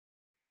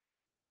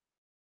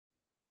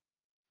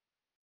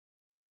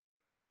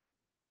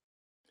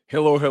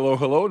Hello, hello,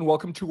 hello, and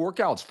welcome to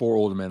Workouts for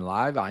Older Men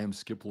Live. I am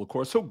Skip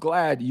LaCour. So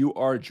glad you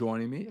are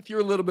joining me. If you're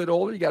a little bit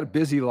older, you got a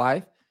busy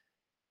life,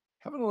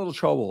 having a little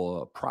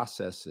trouble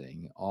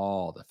processing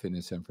all the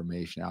fitness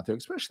information out there,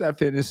 especially that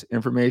fitness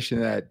information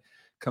that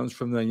comes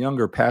from the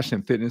younger,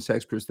 passionate fitness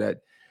experts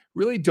that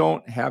really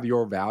don't have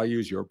your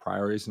values, your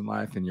priorities in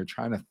life, and you're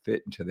trying to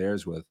fit into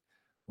theirs with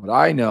what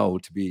I know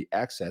to be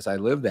excess. I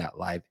live that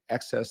life,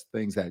 excess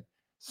things that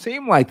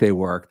seem like they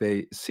work.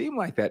 They seem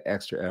like that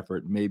extra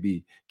effort may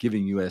be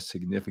giving you a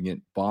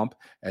significant bump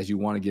as you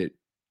want to get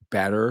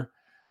better.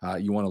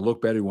 You want to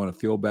look better. You want to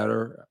feel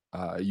better.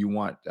 You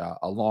want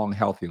a long,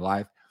 healthy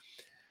life.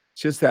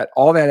 It's just that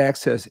all that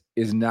excess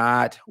is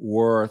not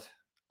worth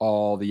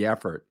all the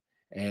effort,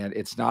 and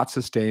it's not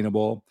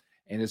sustainable,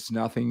 and it's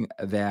nothing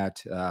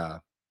that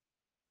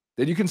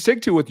you can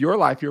stick to with your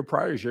life, your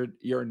priorities.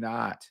 You're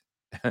not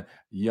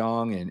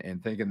young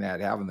and thinking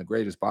that having the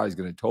greatest body is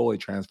going to totally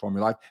transform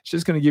your life. It's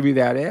just going to give you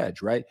that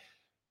edge, right?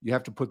 You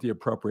have to put the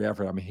appropriate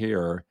effort. I'm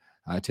here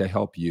to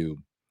help you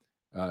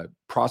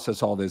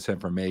process all this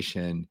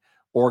information,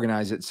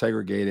 organize it,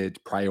 segregate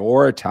it,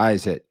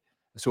 prioritize it.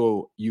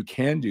 So you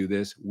can do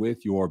this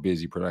with your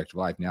busy, productive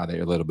life now that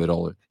you're a little bit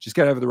older. Just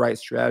got to have the right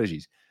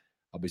strategies.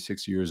 I'll be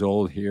 60 years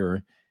old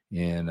here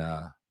in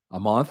a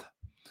month.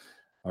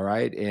 All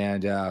right.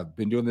 And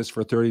been doing this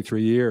for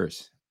 33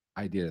 years.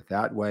 I did it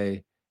that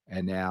way.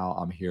 And now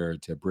I'm here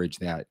to bridge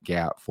that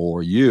gap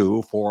for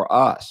you, for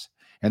us.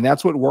 And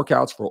that's what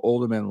Workouts for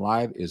Older Men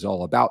Live is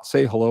all about.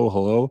 Say hello,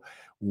 hello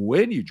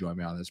when you join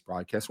me on this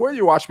broadcast. Whether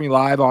you watch me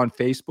live on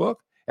Facebook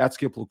at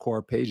Skip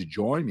LaCour page,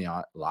 join me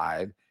on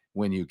live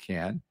when you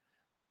can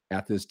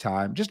at this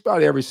time, just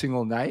about every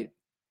single night,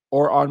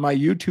 or on my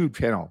YouTube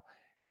channel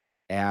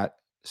at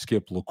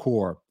Skip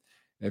LaCour.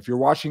 If you're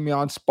watching me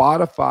on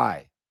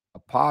Spotify, a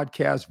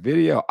podcast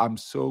video, I'm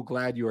so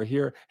glad you are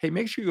here. Hey,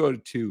 make sure you go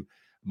to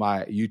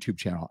my YouTube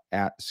channel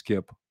at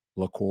Skip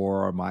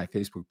LaCour, or my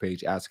Facebook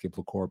page at Skip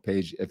LaCour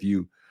page.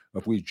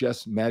 If we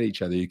just met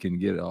each other, you can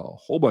get a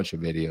whole bunch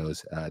of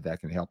videos that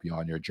can help you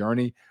on your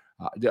journey.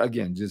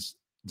 Again, just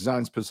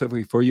designed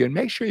specifically for you. And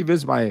make sure you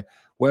visit my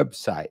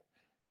website,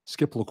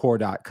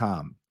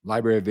 skiplacour.com.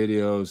 Library of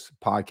videos,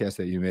 podcasts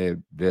that you may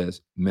have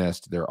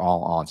missed, they're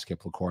all on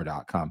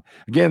skiplacour.com.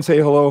 Again, say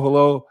hello,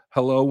 hello,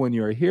 hello when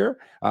you're here.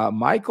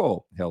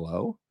 Michael,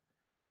 hello.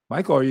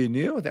 Michael, are you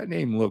new? That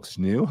name looks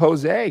new.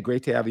 Jose,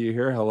 great to have you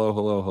here. Hello,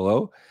 hello,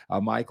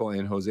 hello. Michael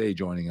and Jose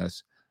joining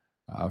us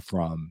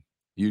from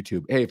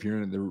YouTube. Hey, if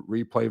you're in the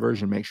replay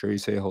version, make sure you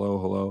say hello,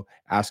 hello.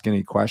 Ask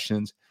any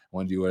questions. I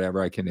want to do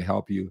whatever I can to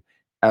help you.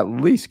 At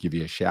least give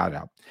you a shout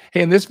out.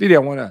 Hey, in this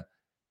video, I want to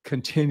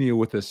continue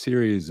with a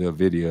series of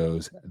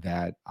videos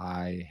that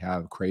I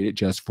have created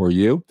just for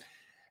you.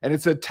 And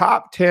it's a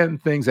top 10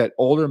 things that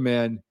older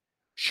men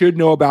should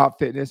know about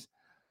fitness.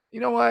 You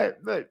know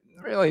what? But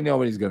really,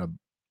 nobody's going to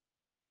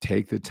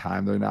take the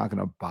time. They're not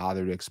going to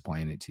bother to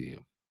explain it to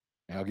you.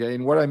 Okay.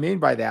 And what I mean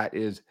by that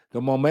is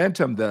the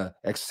momentum, the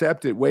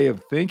accepted way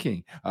of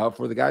thinking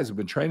for the guys who've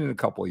been training a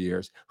couple of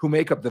years, who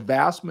make up the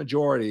vast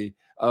majority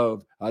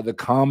of the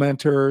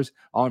commenters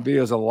on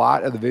videos. A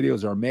lot of the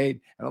videos are made,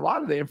 and a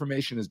lot of the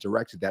information is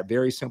directed. That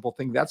very simple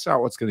thing, that's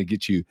not what's going to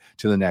get you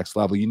to the next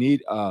level. You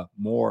need a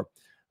more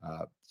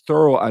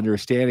thorough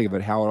understanding of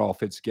it, how it all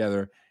fits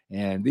together.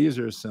 And these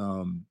are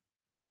some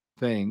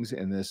things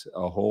in this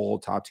whole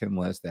top 10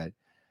 list that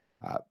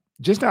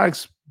just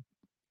not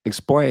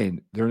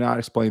explained. They're not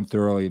explained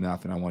thoroughly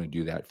enough, and I want to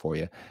do that for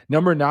you.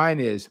 Number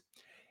 9 is,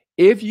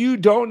 if you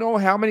don't know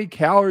how many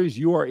calories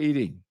you are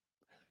eating,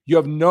 you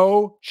have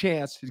no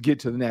chance to get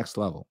to the next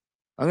level.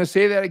 I'm going to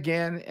say that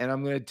again, and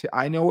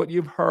I know what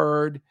you've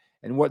heard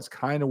and what's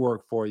kind of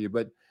worked for you,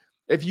 but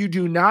if you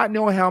do not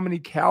know how many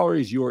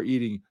calories you are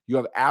eating, you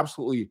have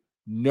absolutely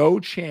no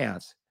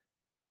chance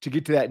to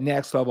get to that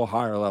next level,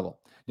 higher level.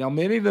 Now,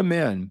 many of the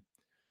men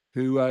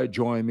who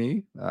join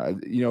me,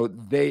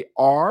 they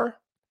are,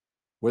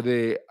 whether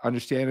they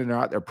understand it or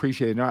not, they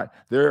appreciate it or not,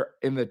 they're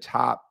in the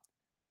top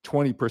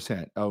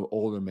 20% of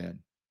older men,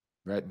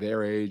 right?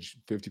 Their age,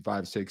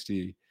 55,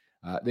 60.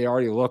 They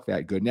already look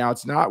that good. Now,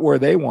 it's not where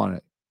they want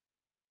to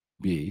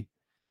be,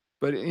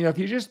 but if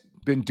you just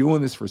been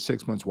doing this for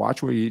 6 months,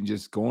 watch where you eat, and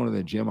just going to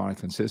the gym on a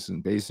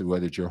consistent basis,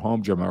 whether it's your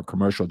home gym or a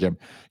commercial gym,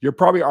 you're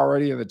probably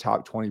already in the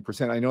top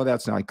 20%. I know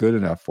that's not good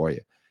enough for you.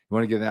 You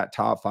want to get in that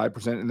top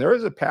 5%. And there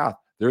is a path,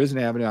 there is an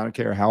avenue. I don't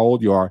care how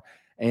old you are.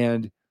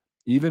 And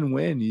even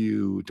when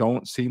you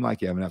don't seem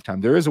like you have enough time,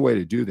 there is a way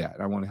to do that.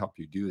 And I want to help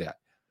you do that.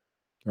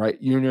 Right?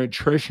 Your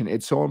nutrition,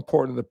 it's so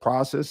important in the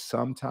process.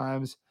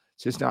 Sometimes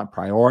it's just not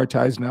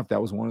prioritized enough.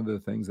 That was one of the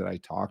things that I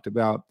talked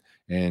about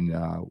in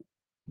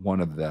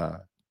one of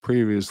the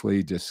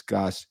previously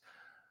discussed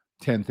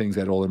 10 things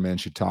that older men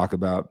should talk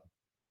about.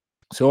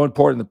 So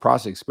important in the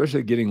process,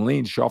 especially getting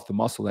lean, show off the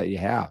muscle that you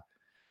have.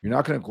 You're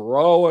not going to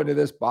grow into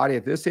this body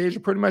at this age,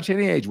 or pretty much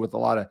any age, with a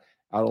lot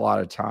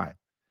of time.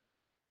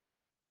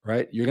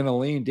 Right? You're going to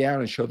lean down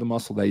and show the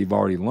muscle that you've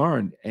already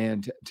learned.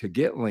 And to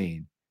get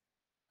lean,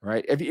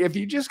 right? If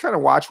you just kind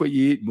of watch what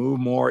you eat, move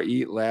more,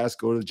 eat less,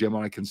 go to the gym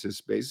on a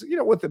consistent basis,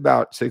 with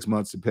about 6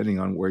 months, depending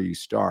on where you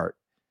start,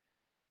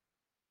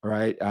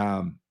 right?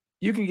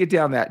 You can get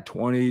down that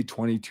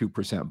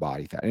 22%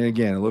 body fat. And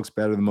again, it looks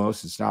better than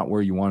most. It's not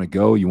where you want to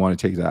go. You want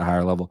to take that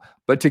higher level.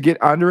 But to get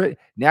under it,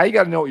 now you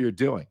got to know what you're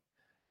doing.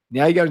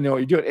 Now you got to know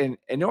what you're doing.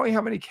 And knowing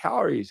how many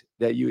calories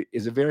that you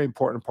is a very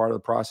important part of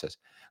the process.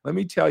 Let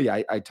me tell you,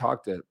 I've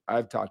talked to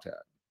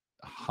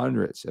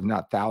hundreds, if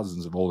not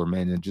thousands, of older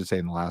men, and just say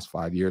in the last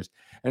 5 years.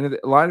 And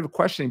a line of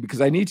questioning,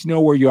 because I need to know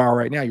where you are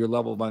right now, your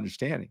level of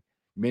understanding.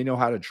 You may know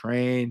how to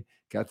train,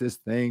 got this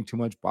thing, too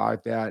much body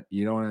fat.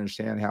 You don't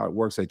understand how it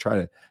works. I try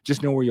to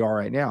just know where you are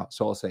right now.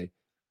 So I'll say,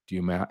 do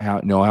you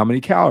know how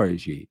many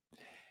calories you eat?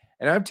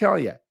 And I'm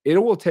telling you, it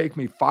will take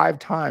me 5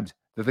 times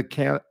that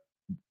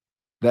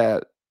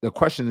the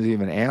question is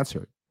even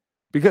answered,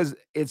 because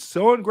it's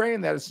so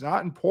ingrained that it's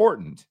not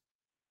important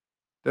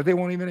that they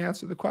won't even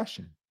answer the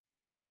question.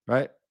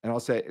 Right? And I'll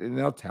say, and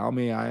they'll tell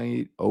me I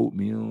eat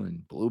oatmeal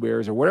and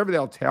blueberries or whatever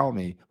they'll tell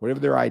me,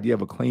 whatever their idea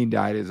of a clean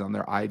diet is on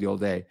their ideal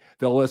day,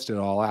 they'll list it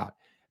all out.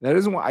 That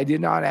isn't what I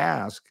did not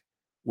ask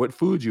what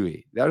food you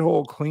eat. That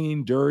whole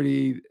clean,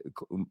 dirty,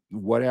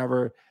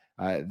 whatever,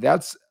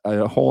 that's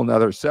a whole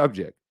nother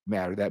subject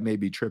matter that may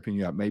be tripping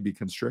you up, may be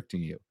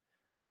constricting you,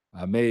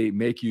 may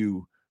make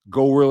you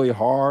go really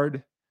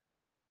hard.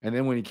 And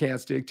then when you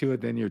can't stick to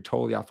it, then you're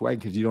totally off the wagon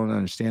because you don't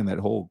understand that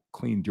whole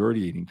clean,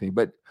 dirty eating thing.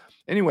 But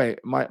anyway,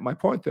 my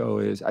point though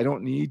is I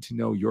don't need to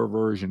know your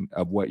version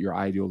of what your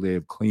ideal day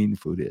of clean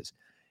food is.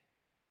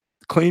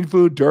 Clean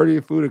food, dirty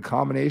food, a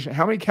combination.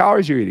 How many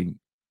calories you're eating?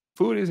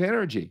 Food is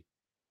energy,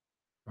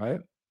 right?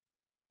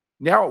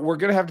 Now we're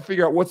going to have to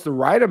figure out what's the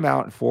right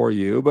amount for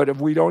you. But if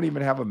we don't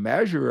even have a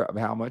measure of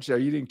how much, are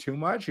you eating too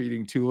much or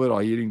eating too little?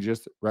 Are you eating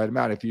just the right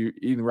amount? If you're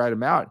eating the right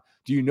amount,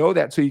 do you know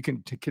that so you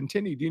can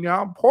continue? Do you know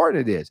how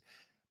important it is?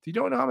 If you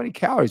don't know how many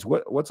calories,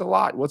 what's a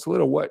lot? What's a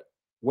little?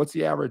 What's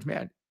the average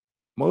man?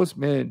 Most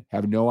men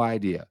have no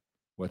idea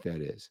what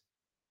that is.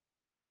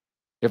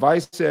 If I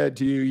said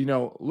to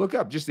you, look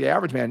up just the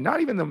average man, not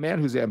even the man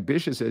who's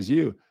ambitious as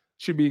you,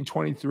 should be eating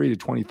 23 to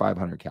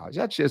 2,500 calories.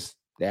 That's just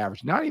the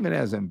average, not even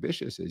as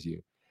ambitious as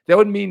you. That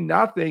would mean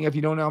nothing if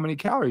you don't know how many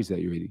calories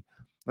that you're eating.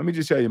 Let me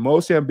just tell you,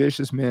 most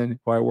ambitious men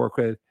who I work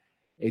with,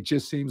 it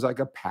just seems like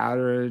a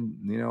pattern,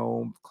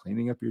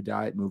 cleaning up your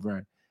diet, moving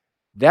around.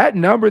 That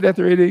number that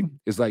they're eating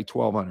is like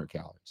 1,200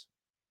 calories.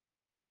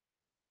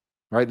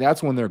 Right?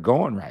 That's when they're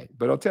going right.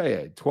 But I'll tell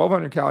you,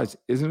 1,200 calories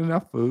isn't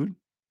enough food.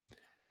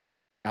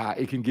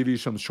 It can give you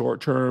some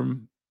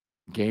short-term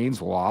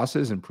gains,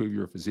 losses, improve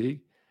your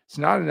physique. It's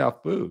not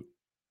enough food.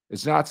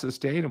 It's not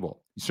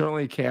sustainable. You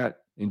certainly can't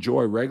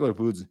enjoy regular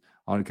foods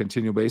on a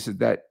continual basis.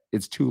 That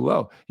it's too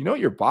low.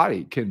 Your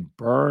body can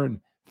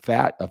burn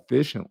fat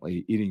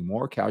efficiently eating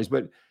more calories.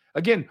 But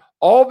again,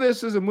 all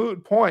this is a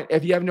moot point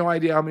if you have no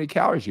idea how many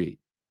calories you eat.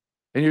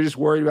 And you're just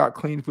worried about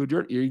clean food.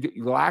 You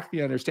lack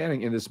the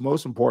understanding in this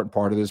most important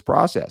part of this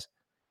process.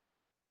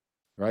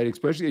 Right?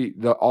 Especially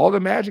all the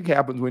magic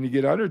happens when you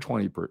get under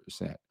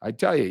 20%. I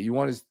tell you, you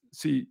want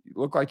to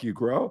look like you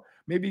grow.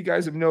 Maybe you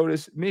guys have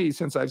noticed me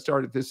since I've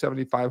started this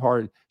 75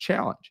 hard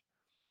challenge,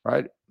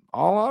 right?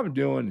 All I'm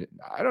doing,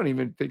 I don't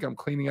even think I'm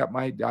cleaning up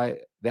my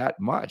diet that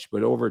much,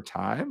 but over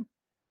time,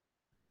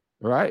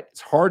 right?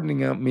 It's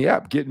hardening me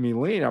up, getting me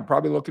lean. I'm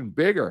probably looking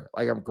bigger,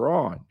 like I'm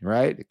growing,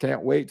 right? I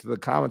can't wait to the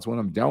comments when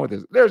I'm done with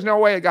this. There's no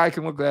way a guy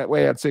can look that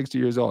way at 60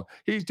 years old.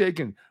 He's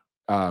taking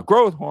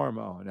growth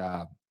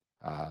hormone,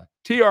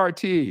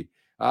 TRT,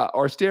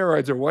 or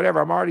steroids or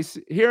whatever. I'm already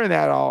hearing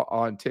that all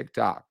on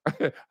TikTok,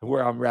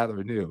 where I'm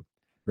rather new,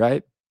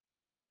 right?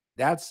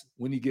 That's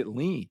when you get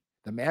lean.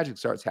 The magic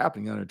starts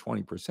happening under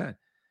 20%.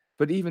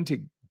 But even to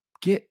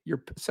get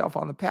yourself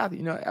on the path,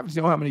 you have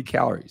to know how many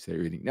calories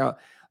they're eating. Now,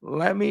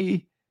 let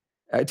me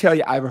tell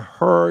you, I've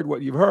heard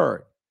what you've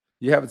heard.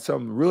 You have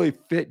some really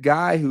fit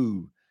guy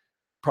who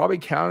probably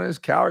counted his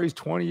calories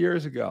 20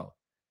 years ago.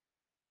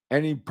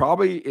 And he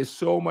probably is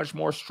so much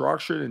more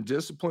structured and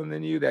disciplined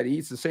than you that he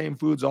eats the same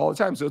foods all the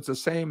time. So it's the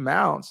same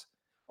amounts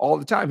all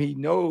the time. He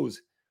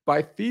knows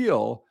by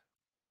feel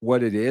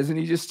what it is, and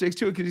he just sticks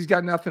to it because he's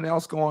got nothing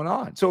else going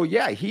on. So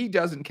yeah, he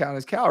doesn't count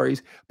his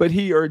calories, but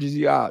he urges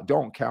you out,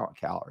 don't count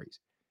calories.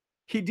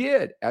 He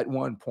did at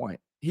one point.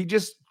 He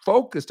just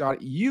focused on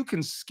it. You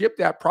can skip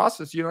that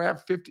process. You don't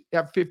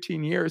have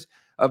 15 years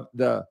of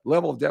the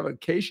level of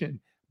dedication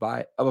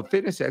of a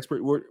fitness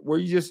expert where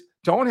you just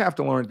don't have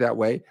to learn it that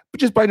way, but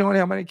just by knowing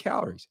how many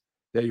calories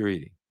that you're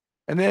eating.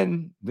 And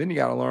then you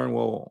got to learn,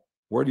 well,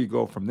 where do you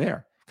go from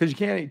there? Because you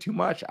can't eat too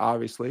much,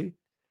 obviously,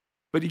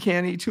 but you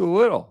can't eat too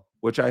little,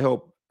 which I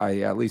hope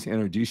I at least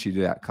introduce you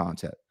to that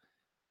concept.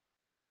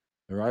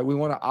 All right. We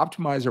want to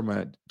optimize our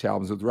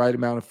metabolism with the right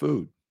amount of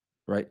food,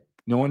 right?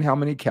 Knowing how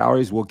many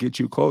calories will get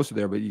you closer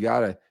there, but you got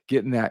to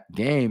get in that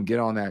game, get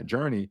on that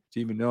journey to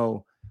even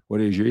know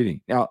what it is you're eating.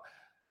 Now,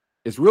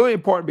 it's really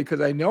important because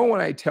I know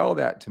when I tell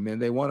that to men,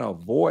 they want to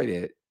avoid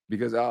it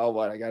because,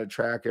 I got to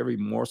track every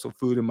morsel of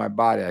food in my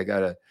body. I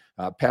got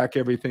to pack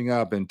everything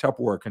up in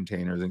Tupperware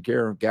containers and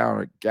carry a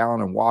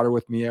gallon of water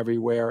with me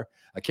everywhere.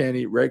 I can't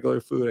eat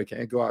regular food. I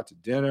can't go out to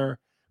dinner,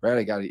 right?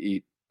 I got to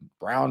eat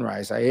brown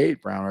rice. I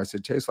ate brown rice.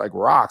 It tastes like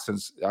rocks, and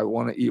I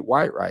want to eat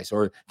white rice.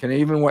 Or can I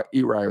even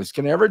eat rice?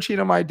 Can I ever cheat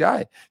on my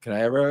diet? Can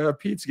I ever have a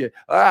pizza?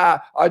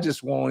 I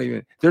just won't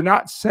even. They're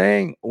not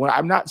saying, when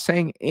I'm not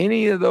saying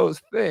any of those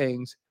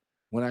things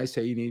when I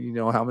say you need to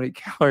know how many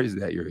calories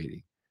that you're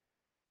eating,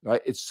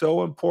 right? It's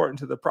so important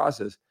to the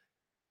process.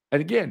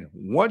 And again,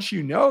 once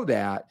you know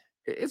that,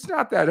 it's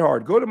not that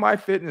hard. Go to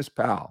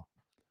MyFitnessPal.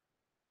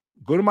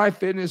 Go to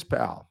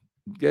MyFitnessPal.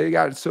 They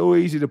got it so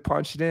easy to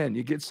punch it in.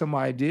 You get some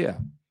idea.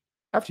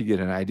 After you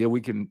get an idea, we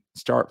can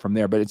start from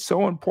there. But it's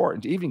so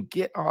important to even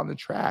get on the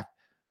track,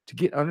 to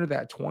get under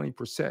that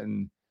 20%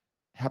 and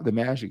have the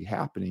magic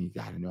happening. You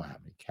got to know how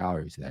many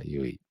calories that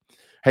you eat.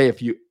 Hey,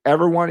 if you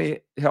ever want to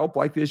help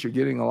like this, you're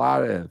getting a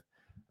lot of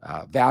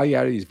value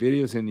out of these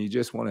videos, and you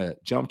just want to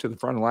jump to the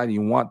front of the line, and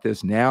you want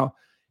this now,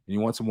 and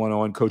you want some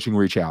one-on-one coaching,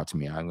 reach out to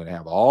me. I'm going to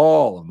have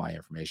all of my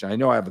information. I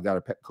know I've got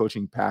a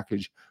coaching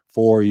package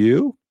for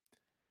you,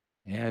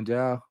 and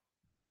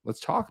let's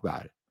talk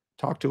about it.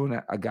 Talk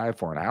to a guy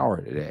for an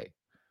hour today,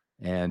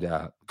 and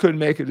couldn't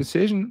make a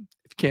decision.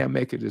 If you can't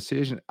make a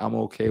decision, I'm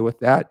okay with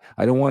that.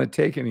 I don't want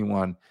to take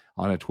anyone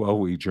on a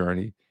 12-week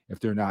journey if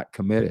they're not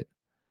committed.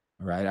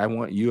 All right. I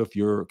want you, if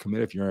you're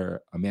committed, if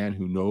you're a man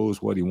who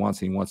knows what he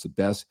wants and he wants the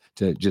best,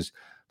 to just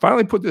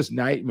finally put this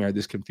nightmare,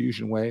 this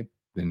confusion away,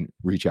 then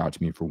reach out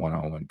to me for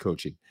one-on-one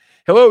coaching.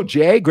 Hello,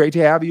 Jay. Great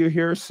to have you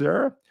here,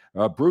 sir.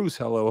 Bruce,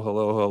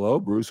 hello.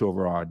 Bruce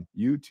over on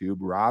YouTube.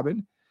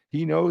 Robin,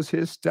 he knows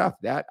his stuff.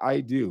 That I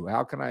do.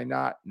 How can I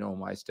not know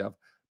my stuff?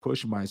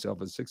 Pushing myself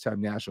as a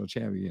 6-time national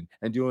champion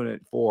and doing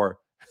it for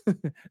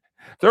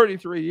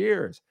 33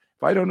 years.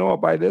 If I don't know it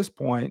by this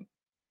point,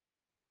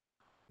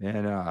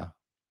 then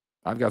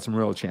I've got some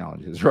real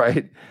challenges,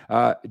 right?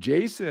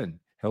 Jason,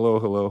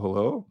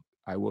 hello.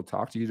 I will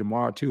talk to you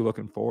tomorrow too.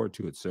 Looking forward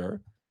to it, sir.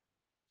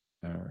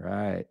 All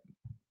right.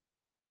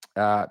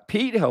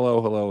 Pete,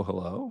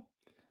 hello.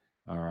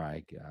 All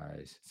right,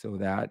 guys. So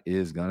that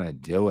is going to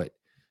do it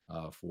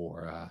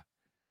for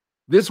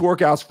this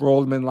Workouts for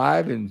Older Men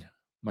Live and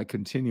my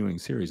continuing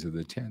series of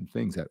the 10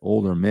 things that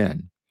older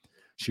men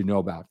should know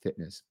about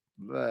fitness.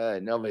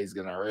 Nobody's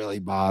going to really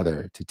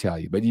bother to tell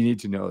you, but you need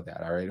to know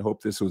that. All right. I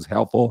hope this was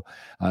helpful.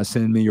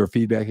 Send me your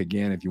feedback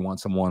again. If you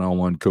want some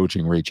one-on-one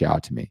coaching, reach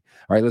out to me.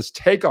 All right. Let's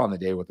take on the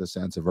day with a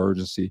sense of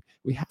urgency.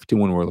 We have to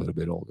when we're a little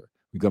bit older.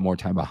 We've got more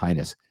time behind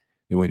us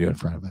than we do in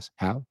front of us.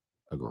 Have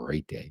a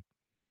great day.